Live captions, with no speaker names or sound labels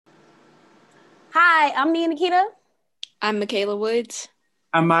Hi, I'm Nia Nikita, I'm Michaela Woods.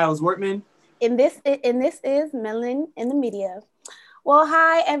 I'm Miles Wortman. and this is Melon in the Media. Well,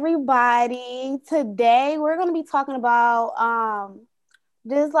 hi everybody. Today we're going to be talking about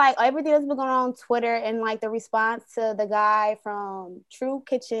just like everything that's been going on Twitter and like the response to the guy from True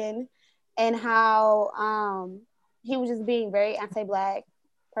Kitchen and how he was just being very anti-black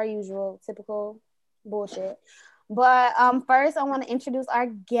per usual, typical bullshit. But first I want to introduce our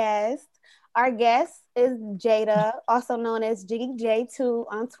guest. Our guest is Jada, also known as Jiggy J2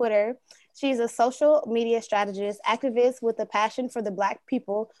 on Twitter. She's a social media strategist, activist with a passion for the Black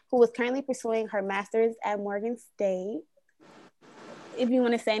people who is currently pursuing her master's at Morgan State. If you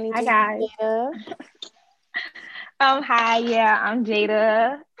want to say anything, Hi guys. Jada. Hi, yeah, I'm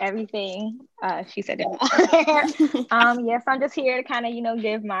Jada. Everything. She said it. Yes, I'm just here to kind of,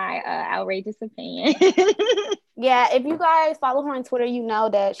 give my outrageous opinion. Yeah, if you guys follow her on Twitter, you know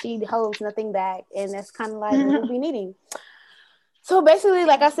that she holds nothing back, and that's kind of like what we'll be needing. So basically,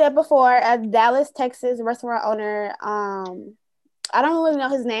 like I said before, a Dallas, Texas restaurant owner. I don't really know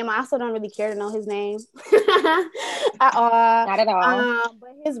his name. I also don't really care to know his name at all. Not at all. But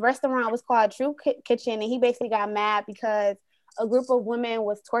his restaurant was called True Kitchen, and he basically got mad because a group of women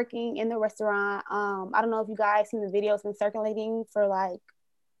was twerking in the restaurant. I don't know if you guys seen the video. It's been circulating for like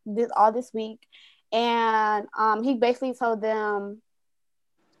this week, and he basically told them,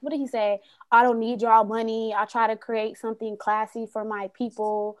 what did he say? I don't need y'all money. I try to create something classy for my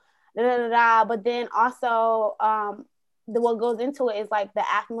people. Da, da, da, da. But then also, what goes into it is like the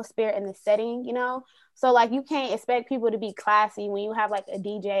atmosphere and the setting, you know? So like you can't expect people to be classy when you have like a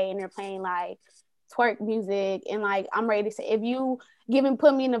DJ and they're playing like twerk music and like I'm ready to say if you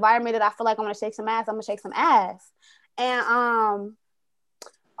put me in an environment that I feel like I'm gonna shake some ass, I'm gonna shake some ass. And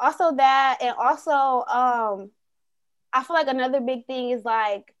also that and also I feel like another big thing is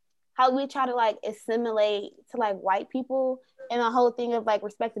like how we try to like assimilate to like white people and the whole thing of like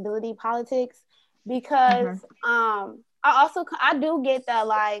respectability politics because I do get that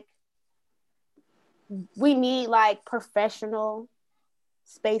like we need like professional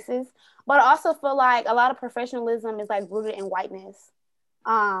spaces, but I also feel like a lot of professionalism is like rooted in whiteness.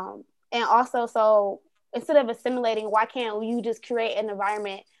 And also so instead of assimilating, why can't you just create an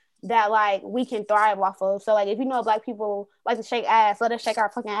environment that like we can thrive off of? So like if you know Black people like to shake ass, let us shake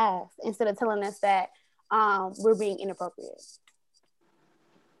our fucking ass instead of telling us that we're being inappropriate.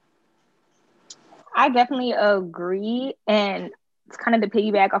 I definitely agree. And it's kind of to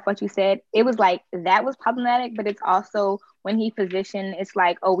piggyback off what you said. It was like that was problematic, but it's also when he positioned, it's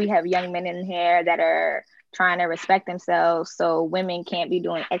like, oh, we have young men in here that are trying to respect themselves. So women can't be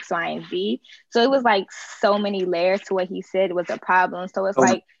doing X, Y, and Z. So it was like so many layers to what he said was a problem. So it's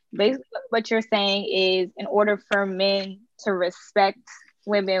like basically what you're saying is in order for men to respect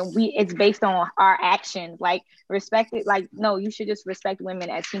women, it's based on our actions. Like respect it, like no, you should just respect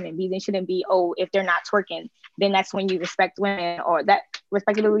women as human beings. It shouldn't be, oh, if they're not twerking, then that's when you respect women, or that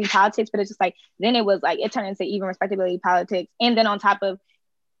respectability politics. But it's just like then it was like it turned into even respectability politics, and then on top of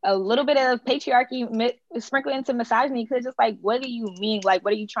a little bit of patriarchy sprinkled into misogyny, because just like, what do you mean? Like,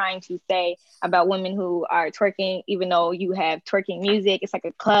 what are you trying to say about women who are twerking, even though you have twerking music? It's like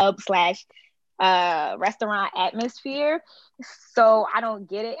a club slash restaurant atmosphere. So I don't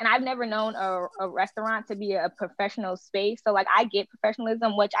get it. And I've never known a restaurant to be a professional space. So like I get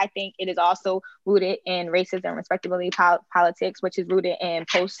professionalism, which I think it is also rooted in racism, respectability politics, which is rooted in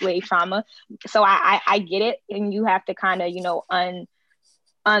post-slave trauma. So I get it. And you have to kind of,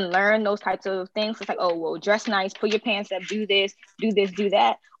 unlearn those types of things. It's like, oh, well, dress nice, pull your pants up, do this, do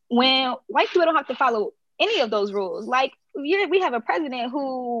that. When white people don't have to follow any of those rules. Like we have a president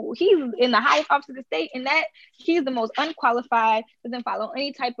who he's in the highest office of the state, and that he's the most unqualified, doesn't follow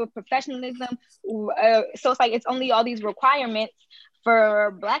any type of professionalism. So it's like it's only all these requirements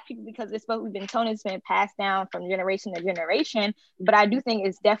for Black people because it's what we've been told. It's been passed down from generation to generation. But I do think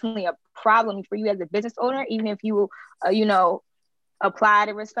it's definitely a problem for you as a business owner, even if you, apply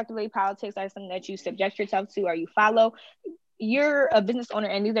to respectability politics or something that you subject yourself to or you follow. You're a business owner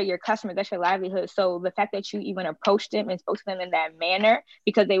and these are your customers, that's your livelihood. So the fact that you even approached them and spoke to them in that manner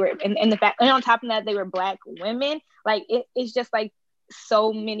because they were, and the fact, and on top of that, they were Black women, like it's just like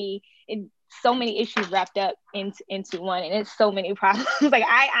so many issues wrapped up into one, and it's so many problems. Like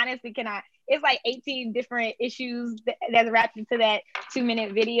I honestly cannot, it's like 18 different issues that's wrapped into that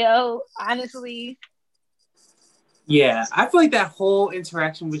 2-minute video, honestly. Yeah, I feel like that whole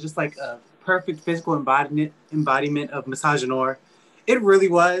interaction was just like a perfect physical embodiment of misogynoir. It really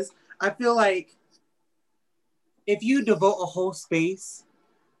was. I feel like if you devote a whole space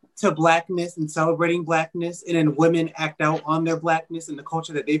to Blackness and celebrating Blackness, and then women act out on their Blackness and the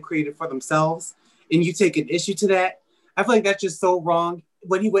culture that they've created for themselves, and you take an issue to that. I feel like that's just so wrong.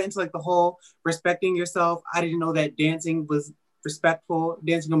 When he went into like the whole respecting yourself, I didn't know that dancing was respectful,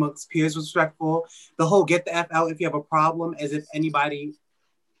 dancing amongst peers was respectful. The whole get the F out if you have a problem, as if anybody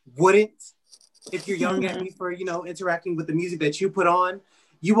wouldn't. If you're yelling at me for, interacting with the music that you put on,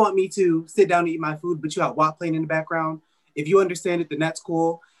 you want me to sit down and eat my food, but you have WAP playing in the background. If you understand it, then that's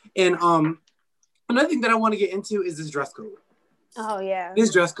cool. And another thing that I want to get into is this dress code. Oh, yeah.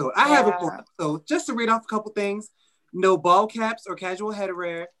 This dress code. I have it pulled up. So just to read off a couple things. No ball caps or casual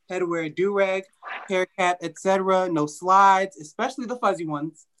headwear, do-rag, hair cap, etc. No slides, especially the fuzzy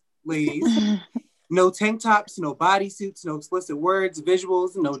ones, ladies. No tank tops, no bodysuits, no explicit words,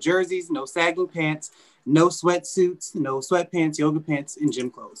 visuals, no jerseys, no sagging pants, no sweatsuits, no sweatpants, yoga pants, and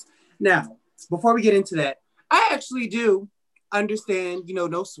gym clothes. Now, before we get into that, I actually do understand,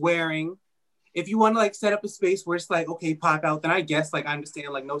 no swearing. If you want to like set up a space where it's like, okay, pop out, then I guess like I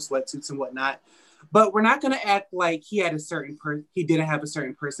understand like no sweatsuits and whatnot. But we're not going to act like he had he didn't have a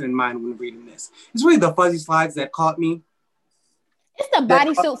certain person in mind when reading this. It's really the fuzzy slides that caught me. It's the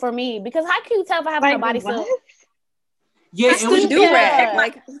bodysuit for me, because how can you tell if I have a bodysuit? Yeah, it was do-rag.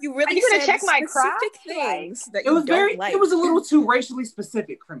 Like you really said check my specific things that it was you don't like. It was a little too racially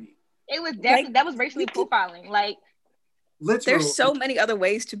specific for me. It was definitely that was racially profiling. Like literally, there's so many other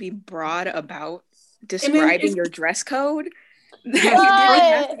ways to be broad about describing your dress code. You didn't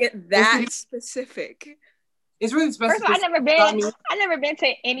have to get that specific. It's really specific. First of all, I never been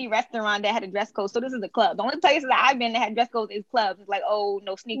to any restaurant that had a dress code. So this is a club. The only places that I've been that had dress codes is clubs. It's like, oh,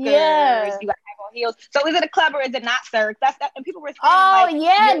 no sneakers. Yeah. You gotta have on heels. So is it a club or is it not, sir? That's that. And people were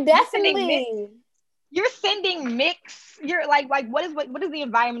saying, definitely. You're sending mix. You're like what is the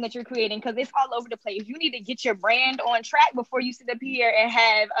environment that you're creating? Because it's all over the place. You need to get your brand on track before you sit up here and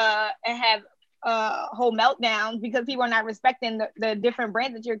have whole meltdowns because people are not respecting the different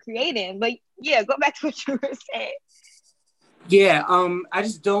brands that you're creating. But yeah, go back to what you were saying. Yeah, I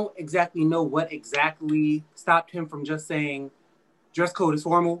just don't exactly know what exactly stopped him from just saying dress code is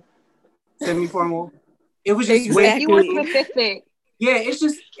formal, semi-formal. It was just way too specific. Yeah, it's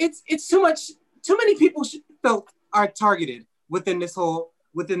just it's too much. Too many people are targeted within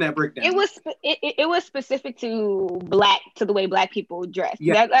that breakdown. It was specific to the way Black people dress.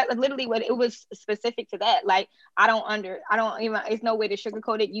 Yeah, that's literally what it was specific to that. Like I don't even. It's no way to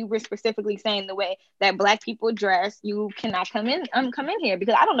sugarcoat it. You were specifically saying the way that Black people dress. You cannot come in here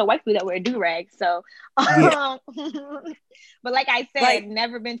because I don't know white people that wear do-rags. So, but like I said,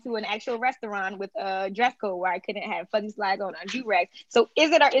 never been to an actual restaurant with a dress code where I couldn't have fuzzy slides on do-rags. So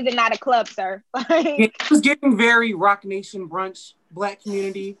is it or is it not a club, sir? It was getting very Rock Nation brunch. Black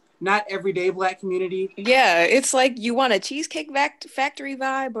community, not everyday Black community. Yeah, it's like you want a Cheesecake Factory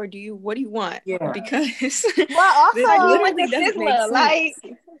vibe, or what do you want? Yeah, because also literally doesn't make sense. Like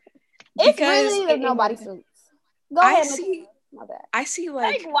it's really no bodysuits. Go ahead. I see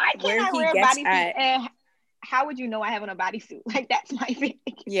like why can't where I he wear gets bodysuit? at. And how would you know I have on a bodysuit? Like that's my thing.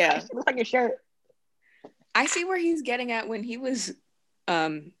 Yeah, it looks like a shirt. I see where he's getting at when he was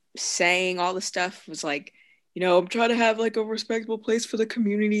saying all the stuff was like, I'm trying to have like a respectable place for the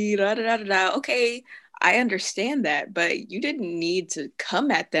community, da da da da da. Okay, I understand that, but you didn't need to come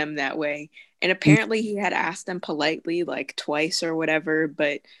at them that way. And apparently he had asked them politely like twice or whatever,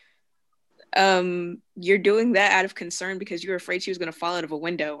 but you're doing that out of concern because you're afraid she was going to fall out of a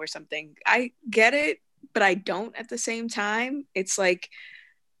window or something. I get it, but I don't at the same time. It's like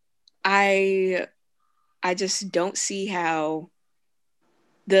I just don't see how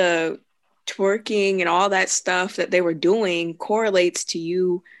the twerking and all that stuff that they were doing correlates to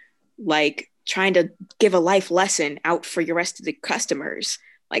you like trying to give a life lesson out for your rest of the customers.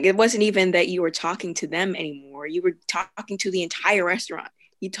 Like it wasn't even that you were talking to them anymore. You were talking to the entire restaurant.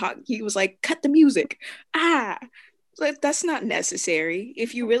 He was like, cut the music. Like that's not necessary.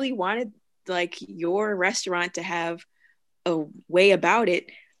 If you really wanted like your restaurant to have a way about it,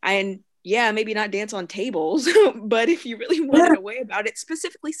 and yeah, maybe not dance on tables, but if you really wanted a way about it,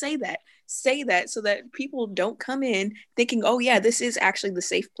 specifically say that so that people don't come in thinking, oh yeah, this is actually the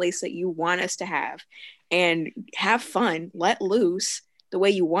safe place that you want us to have, and have fun, let loose the way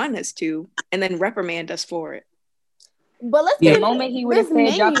you want us to, and then reprimand us for it. But the moment he would have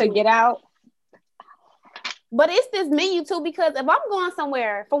said y'all could get out. But it's this menu too, because if I'm going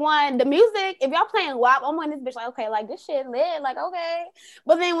somewhere, for one, the music, if y'all playing WAP, I'm on this bitch like, okay, like this shit lit, like, okay.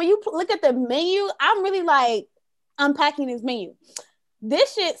 But then when you look at the menu, I'm really like unpacking this menu.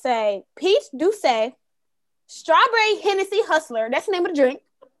 This shit say peach douce, strawberry Hennessy Hustler. That's the name of the drink.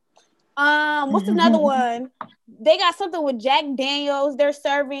 What's another one? they got something with Jack Daniels. They're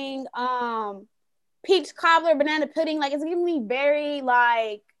serving peach cobbler, banana pudding. Like, it's giving me very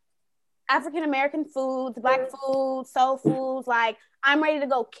like African American foods, Black foods, soul foods. Like, I'm ready to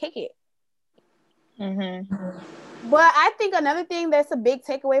go kick it. But I think another thing that's a big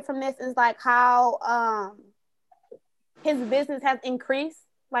takeaway from this is like how his business has increased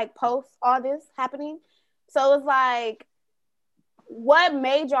like post all this happening. So it's like, what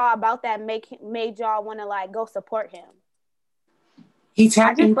made y'all about that made y'all want to like go support him? He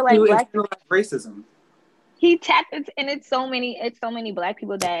tapped into internalized racism. He tapped into, and it's so many Black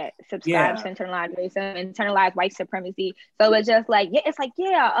people that subscribe to internalized racism, internalized white supremacy. So it's just like, it's like,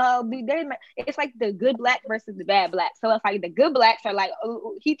 it's like the good Black versus the bad Black. So it's like the good Blacks are like,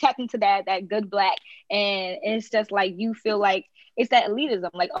 oh, he tapped into that good Black, and it's just like, you feel like it's that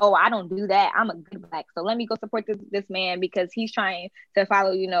elitism, like, oh, I don't do that, I'm a good Black, so let me go support this man because he's trying to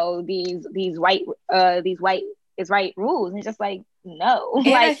follow, these white is right rules, and it's just like, no. And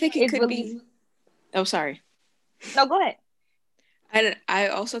like, I think it could be. Oh, sorry. No, go ahead. I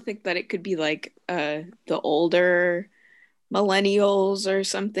also think that it could be like the older millennials or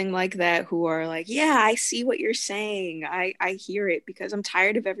something like that who are like, yeah, I see what you're saying. I hear it because I'm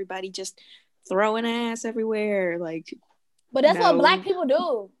tired of everybody just throwing ass everywhere. Like, but that's what Black people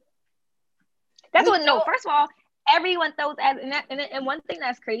do. That's what. No, first of all, everyone throws ass, and one thing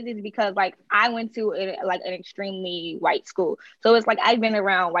that's crazy is because like I went to an extremely white school, so it's like I've been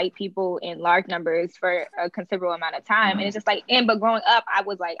around white people in large numbers for a considerable amount of time, and it's just like, but growing up, I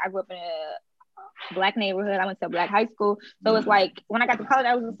grew up in a Black neighborhood. I went to a Black high school, so it's like when I got to college,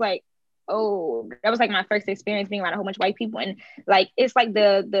 I was just like, oh, that was like my first experience being around a whole bunch of white people, and like it's like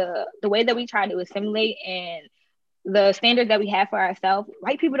the way that we try to assimilate and the standards that we have for ourselves,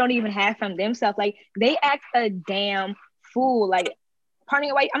 white people don't even have from themselves. Like, they act a damn fool. Like,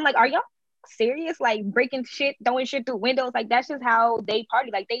 partying white, I'm like, are y'all serious? Like, breaking shit, throwing shit through windows. Like, that's just how they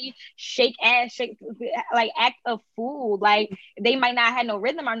party. Like, they shake ass, like, act a fool. Like, they might not have no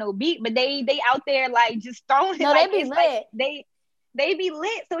rhythm or no beat, but they out there like just throwing. No, like, they be lit. Like, they be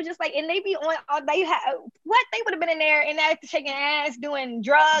lit. So just like, and they be on all they would have been in there and that shaking ass doing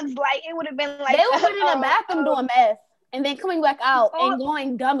drugs. Like, it would have been like, they would have been in the bathroom doing meth and then coming back out and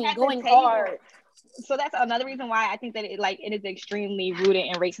going dummy, going hard. So that's another reason why I think that it is extremely rooted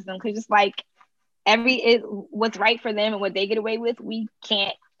in racism, because it's like what's right for them and what they get away with, we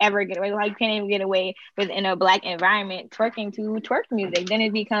can't ever get away with. Like, you can't even get away with in a Black environment twerking to twerk music. Then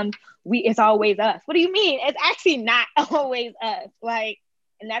it becomes it's always us. What do you mean? It's actually not always us. Like,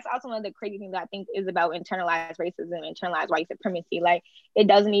 and that's also one of the crazy things that I think is about internalized racism, internalized white supremacy. Like, it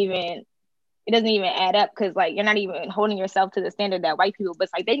doesn't even add up, because like you're not even holding yourself to the standard that white people, but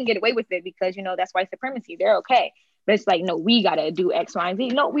it's like they can get away with it because that's white supremacy. They're okay. But it's like, no, we gotta do X, Y, and Z.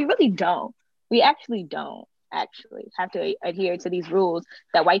 No, we really don't. We actually don't have to adhere to these rules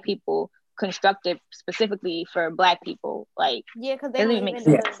that white people constructed specifically for Black people. Like, yeah, because they don't even make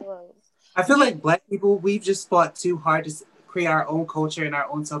sense. I feel like Black people, we've just fought too hard to create our own culture and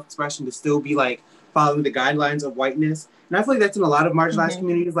our own self-expression to still be like following the guidelines of whiteness. And I feel like that's in a lot of marginalized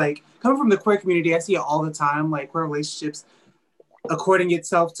communities. Like, coming from the queer community, I see it all the time, like queer relationships according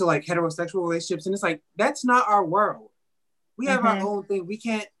itself to like heterosexual relationships. And it's like, that's not our world. We have our own thing. We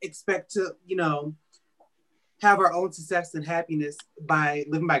can't expect to, have our own success and happiness by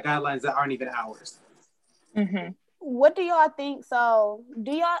living by guidelines that aren't even ours. What do y'all think? So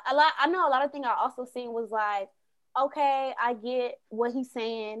I know a lot of things I also seen was like, okay, I get what he's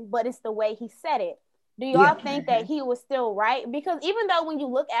saying, but it's the way he said it. Do y'all think that he was still right? Because even though when you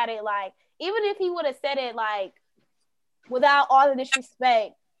look at it, like, even if he would have said it like without all the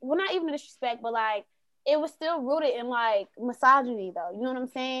disrespect, well, not even the disrespect, but like, it was still rooted in like misogyny though. You know what I'm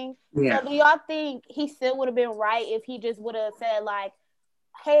saying? Yeah. So do y'all think he still would have been right if he just would have said like,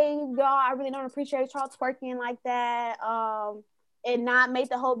 hey y'all, I really don't appreciate y'all twerking like that, and not make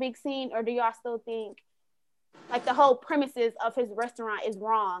the whole big scene? Or do y'all still think like the whole premises of his restaurant is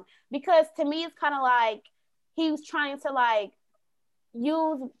wrong? Because to me, it's kind of like he was trying to like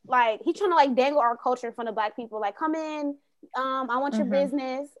use, like, he's trying to like dangle our culture in front of Black people. Like, come in, I want your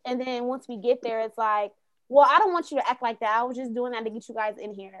business. And then once we get there, it's like, well, I don't want you to act like that. I was just doing that to get you guys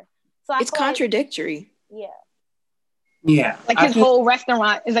in here. So it's contradictory. Like, yeah. Like, his whole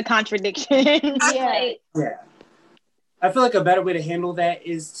restaurant is a contradiction. Yeah. I feel like a better way to handle that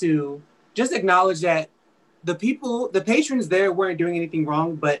is to just acknowledge that the patrons there weren't doing anything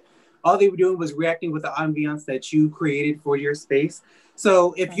wrong, but all they were doing was reacting with the ambiance that you created for your space.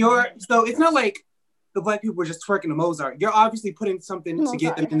 So if so it's not like the Black people were just twerking to Mozart. You're obviously putting something to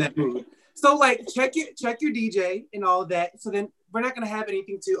get them in that mood. So like check your DJ and all that. So then we're not gonna have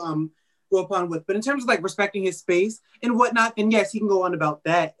anything to go upon with. But in terms of like respecting his space and whatnot, then yes, he can go on about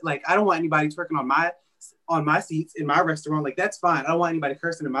that. Like, I don't want anybody twerking on my seats in my restaurant. Like, that's fine. I don't want anybody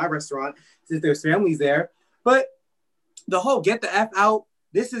cursing in my restaurant since there's families there. But the whole get the F out,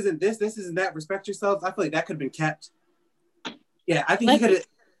 this isn't that, respect yourselves, I feel like that could have been kept. Yeah, I think he could have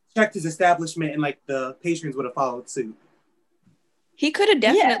checked his establishment and like the patrons would have followed suit. He could have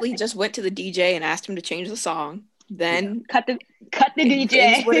definitely just went to the DJ and asked him to change the song. Then cut the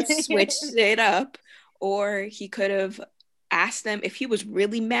DJ. Would have switched it up, or he could have asked them if he was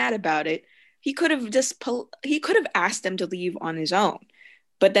really mad about it. He could have asked them to leave on his own,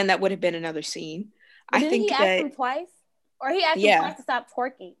 but then that would have been another scene. But I think he asked him twice, or he asked him twice to stop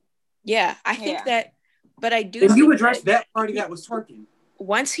twerking. Yeah, I think that. But I do. If you address that party that was twerking.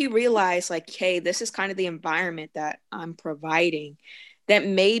 Once he realized, like, hey, this is kind of the environment that I'm providing, that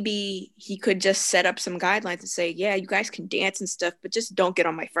maybe he could just set up some guidelines and say, yeah, you guys can dance and stuff, but just don't get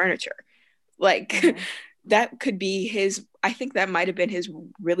on my furniture. Like, that could be I think that might have been his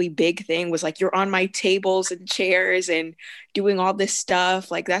really big thing, was like, you're on my tables and chairs and doing all this stuff.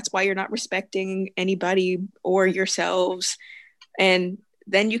 Like, that's why you're not respecting anybody or yourselves. And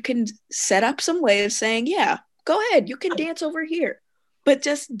then you can set up some way of saying, yeah, go ahead, you can dance over here, but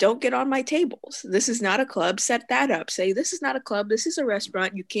just don't get on my tables. This is not a club. Set that up. Say, this is not a club. This is a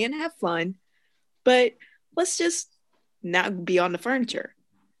restaurant. You can have fun, but let's just not be on the furniture.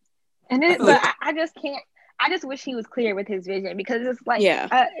 But I just can't. I just wish he was clear with his vision, because it's like,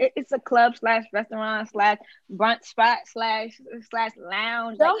 it's a club / restaurant / brunch spot / lounge.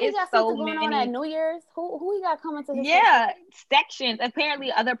 So like, he got something going on at New Year's. Who he got coming to his sections.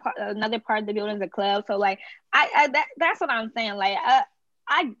 Apparently, another part of the building is a club. So like, that's what I'm saying. Like,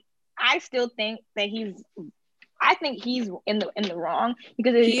 I still think that he's in the wrong,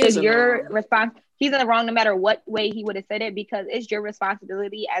 because it's your response. He's in the wrong no matter what way he would have said it, because it's your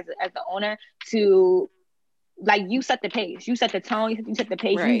responsibility as the owner to, like, you set the pace, you set the tone, you set the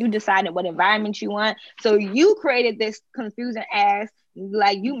pace, right. you decided what environment you want. So you created this confusing ass,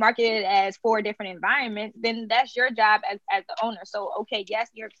 like, you marketed it as 4 different environments, then that's your job as the owner. So, okay, yes,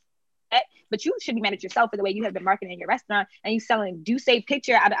 you're upset, but you should be mad at yourself for the way you have been marketing your restaurant, and you selling Douce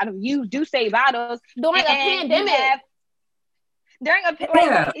picture out of you, Douce bottles. During a pandemic.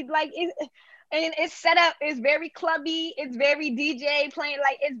 And it's set up, it's very clubby, it's very DJ playing,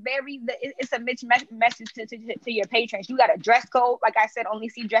 like, it's a mixed message to your patrons. You got a dress code, like I said, only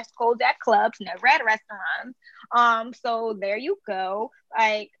see dress codes at clubs, never at restaurants. So there you go.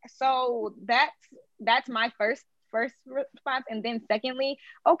 Like, so that's my first response. And then secondly,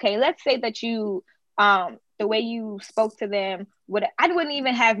 okay, let's say that you the way you spoke to them, I wouldn't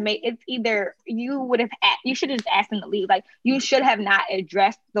even have made it's either you should have just asked them to leave. Like, you should have not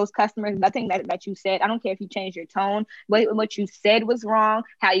addressed those customers. Nothing that you said. I don't care if you changed your tone, but what you said was wrong,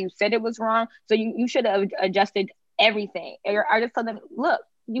 how you said it was wrong. So you should have adjusted everything. Or just tell them, look,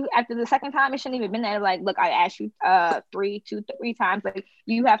 you, after the second time, it shouldn't even been that. Like, look, I asked you 3 times, like,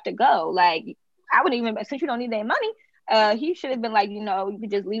 you have to go. Like, I wouldn't even, since you don't need their money. He should have been like, you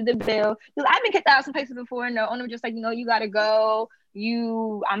could just leave the bill. Because I've been kicked out of some places before, and the owner was just like, you gotta go.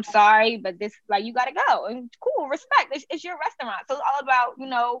 I'm sorry, but this, like, you gotta go. And cool, respect. It's your restaurant, so it's all about,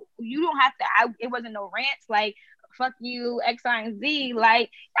 you don't have to. It wasn't no rants like, fuck you, X, Y, and Z.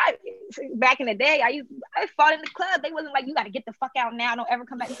 Like, back in the day, I fought in the club. They wasn't like, you got to get the fuck out now. Don't ever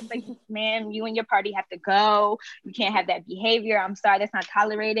come back to the place. Man, you and your party have to go. You can't have that behavior. I'm sorry, that's not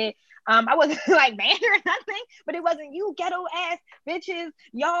tolerated. I wasn't like banned or nothing, but it wasn't you ghetto ass bitches.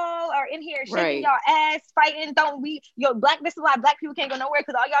 Y'all are in here shaking y'all ass, fighting. This is why black people can't go nowhere,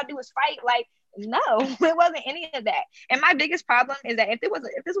 because all y'all do is fight. Like, no, it wasn't any of that. And my biggest problem is that if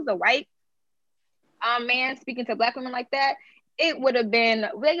this was a white man speaking to black women like that, it would have been,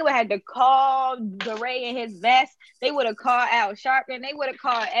 they would have had to call DeRay in his vest. They would have called Al Sharpton. They would have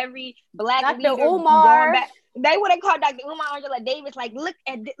called every black Dr. Umar. They would have called Dr. Umar, Angela Davis. Like, look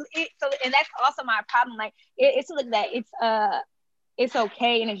at it. So, and that's also my problem. Like, it's look that it's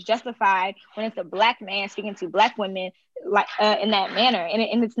okay and it's justified when it's a black man speaking to black women like in that manner,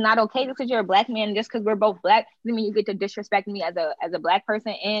 and it's not okay just because you're a black man, just because we're both black doesn't mean you get to disrespect me as a black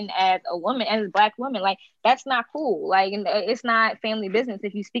person and as a woman, as a black woman. Like, that's not cool. Like, and it's not family business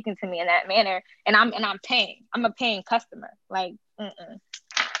if you speaking to me in that manner, and I'm a paying customer. Like,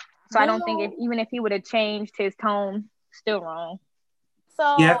 So I don't think even if he would have changed his tone, still wrong.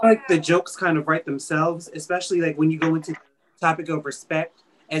 So yeah, I feel like the jokes kind of write themselves, especially like when you go into the topic of respect,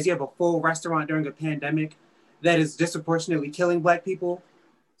 as you have a full restaurant during a pandemic that is disproportionately killing black people.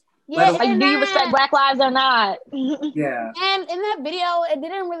 Yeah, Like, do you respect Black lives or not? Yeah. And in that video, it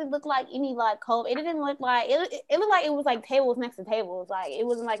didn't really look like any like cold. It didn't look like it looked like it was like tables next to tables. Like it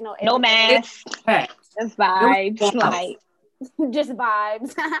wasn't like no mask. Just vibes. Like just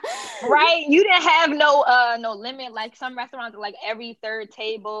vibes. right. You didn't have no limit. Like some restaurants are like every third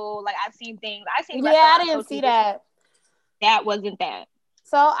table. Like I've seen yeah, I didn't see that. That wasn't that.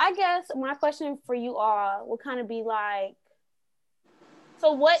 So I guess my question for you all would kind of be like,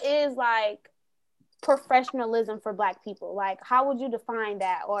 so what is like professionalism for Black people? Like, how would you define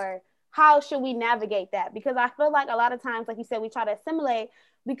that, or how should we navigate that? Because I feel like a lot of times, like you said, we try to assimilate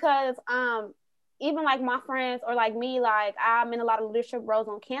because even like my friends or like me, like I'm in a lot of leadership roles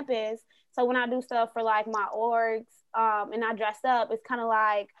on campus. So when I do stuff for like my orgs and I dress up, it's kind of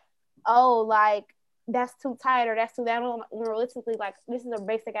like, oh, like that's too tight or that's too that. Realistically, like this is a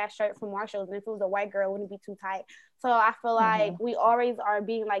basic ass shirt from Marshalls, and if it was a white girl, it wouldn't be too tight. So I feel like we always are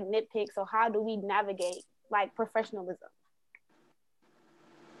being like nitpicked. So how do we navigate like professionalism?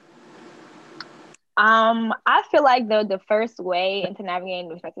 I feel like the first way into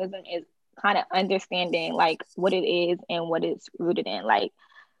navigating professionalism is kind of understanding like what it is and what it's rooted in. Like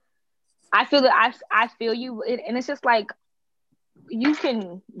I feel that I feel you, and it's just like you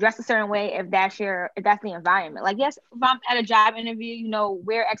can dress a certain way if that's the environment. Like yes, if I'm at a job interview, you know,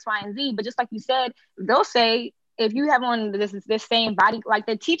 wear X, Y, and Z. But just like you said, they'll say if you have on this same body, like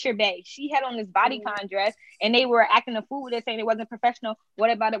the teacher bae, she had on this bodycon dress, and they were acting a fool with it, saying it wasn't professional.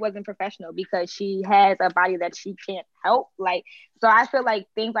 What about it wasn't professional? Because she has a body that she can't help. Like so, I feel like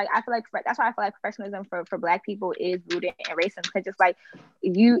that's why I feel like professionalism for Black people is rooted in racism, because it's like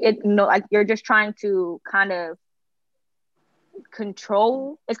like you're just trying to kind of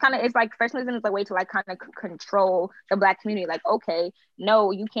control. It's like professionalism is a way to like kind of control the Black community. Like, okay,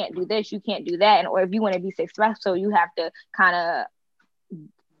 no, you can't do this, you can't do that, and or if you want to be successful, you have to kind of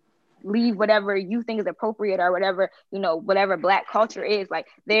leave whatever you think is appropriate or whatever, you know, whatever Black culture is. Like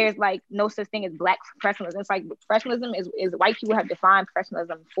there's like no such thing as Black professionalism. It's like professionalism is white people have defined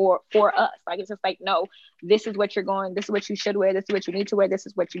professionalism for us. Like it's just like, no, this is what you should wear, this is what you need to wear, this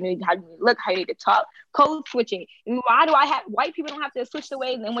is what you need, how you need to look, how you need to talk. Code switching. Why do white people don't have to switch the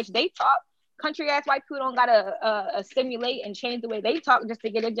way in which they talk? Country ass white people don't gotta assimilate and change the way they talk just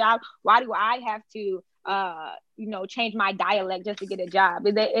to get a job. Why do I have to change my dialect just to get a job?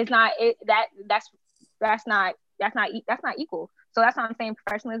 That's not equal. So that's what I'm saying.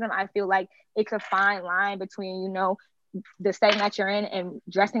 Professionalism, I feel like it's a fine line between, you know, the setting that you're in and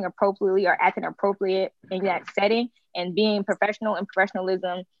dressing appropriately or acting appropriate in that setting, and being professional and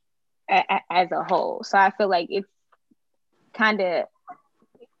professionalism as a whole. So I feel like it's kind of,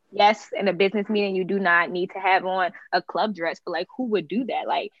 yes, in a business meeting, you do not need to have on a club dress, but like, who would do that?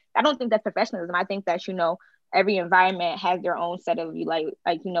 Like, I don't think that's professionalism. I think that, you know, every environment has their own set of rules.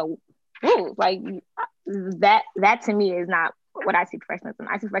 Like that to me is not what I see professionalism.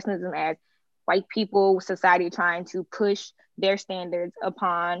 I see professionalism as white people, society trying to push their standards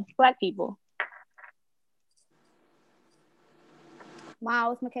upon Black people.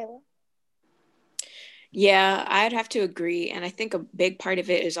 Miles, Michaela. Yeah, I'd have to agree. And I think a big part of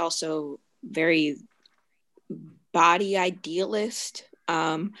it is also very body idealist.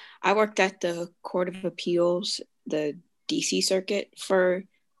 I worked at the Court of Appeals, the DC circuit, for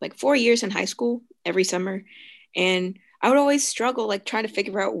like 4 years in high school every summer. And I would always struggle like trying to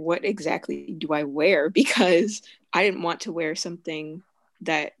figure out what exactly do I wear, because I didn't want to wear something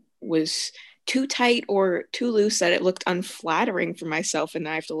that was too tight or too loose that it looked unflattering for myself, and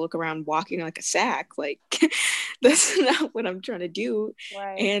then I have to look around walking like a sack. Like that's not what I'm trying to do.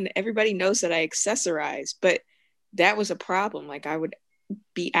 Right. And everybody knows that I accessorize, but that was a problem. Like I would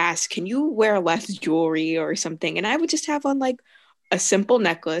be asked, can you wear less jewelry or something? And I would just have on like a simple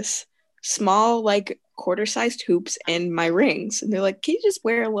necklace, small like quarter-sized hoops, and my rings. And they're like, can you just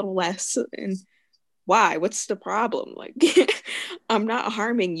wear a little less? And why? What's the problem? Like, I'm not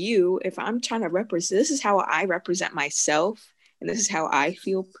harming you. If I'm trying to represent, this is how I represent myself, and this is how I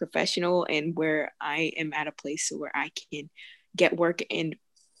feel professional, and where I am at a place where I can get work and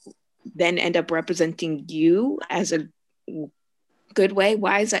then end up representing you as a good way.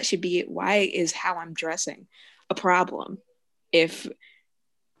 Why is how I'm dressing a problem? If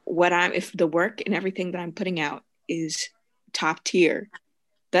the work and everything that I'm putting out is top tier,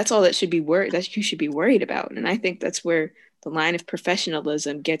 that's all that you should be worried about. And I think that's where the line of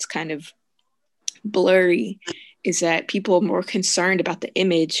professionalism gets kind of blurry, is that people are more concerned about the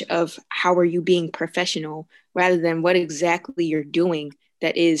image of how are you being professional rather than what exactly you're doing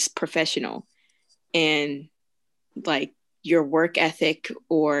that is professional, and like your work ethic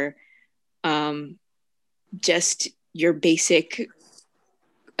or just your basic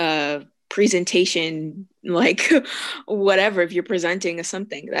presentation, like whatever, if you're presenting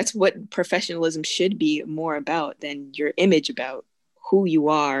something, that's what professionalism should be more about than your image about who you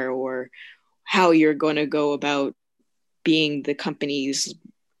are or how you're going to go about being the company's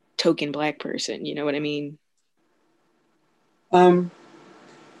token Black person. You know what I mean?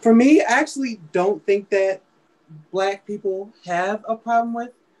 For me, I actually don't think that Black people have a problem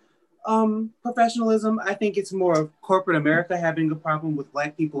with professionalism. I think it's more of corporate America having a problem with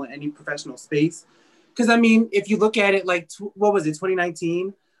Black people in any professional space. Because I mean, if you look at it, like what was it,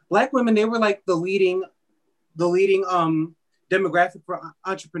 2019? Black women, they were like the leading demographic for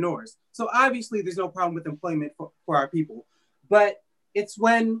entrepreneurs. So obviously, there's no problem with employment for our people. But it's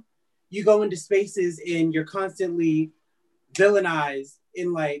when you go into spaces and you're constantly villainized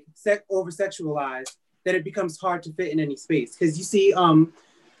and like over sexualized that it becomes hard to fit in any space. Because you see,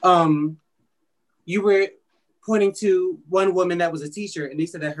 you were pointing to one woman that was a teacher, and they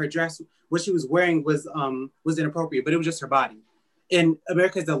said that her dress, what she was wearing, was inappropriate, but it was just her body. And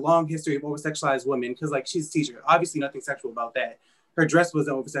America has a long history of over-sexualized women because, like, she's a teacher. Obviously, nothing sexual about that. Her dress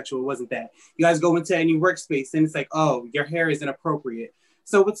wasn't over-sexual. It wasn't that. You guys go into any workspace, and it's like, oh, your hair is inappropriate.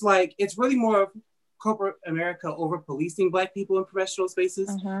 So it's like, it's really more of corporate America over-policing Black people in professional spaces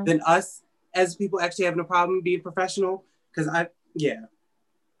than us as people actually having a problem being professional. Because I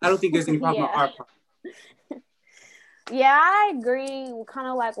don't think there's any problem on our part. Yeah, I agree kind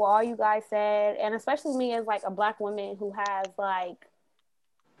of like what all you guys said, and especially me as like a Black woman who has like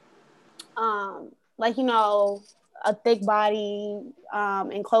you know, a thick body,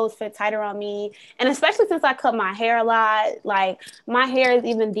 and clothes fit tighter on me. And especially since I cut my hair a lot, like my hair is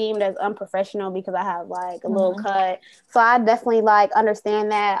even deemed as unprofessional because I have like a little cut. So I definitely like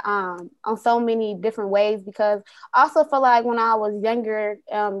understand that on so many different ways, because I also feel like when I was younger,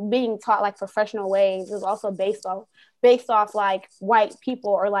 being taught like professional ways was also based off like white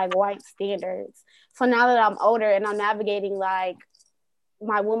people or like white standards. So now that I'm older and I'm navigating like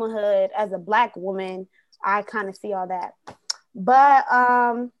my womanhood as a Black woman, I kind of see all that. But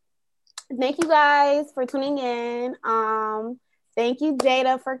thank you guys for tuning in. Thank you,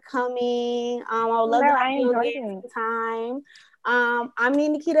 Jada, for coming. I would love to have you again sometime. I'm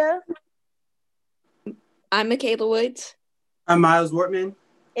Nikita. I'm Michaela Woods. I'm Miles Wortman.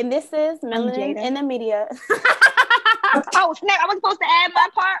 And this is Melanin in the Media. Oh snap! I was supposed to add my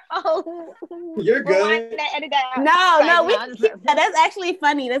part. Oh, you're good. That's actually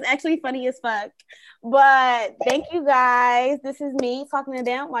funny. That's actually funny as fuck. But thank you guys. This is me talking to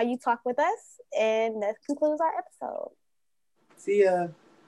them while you talk with us, and that concludes our episode. See ya.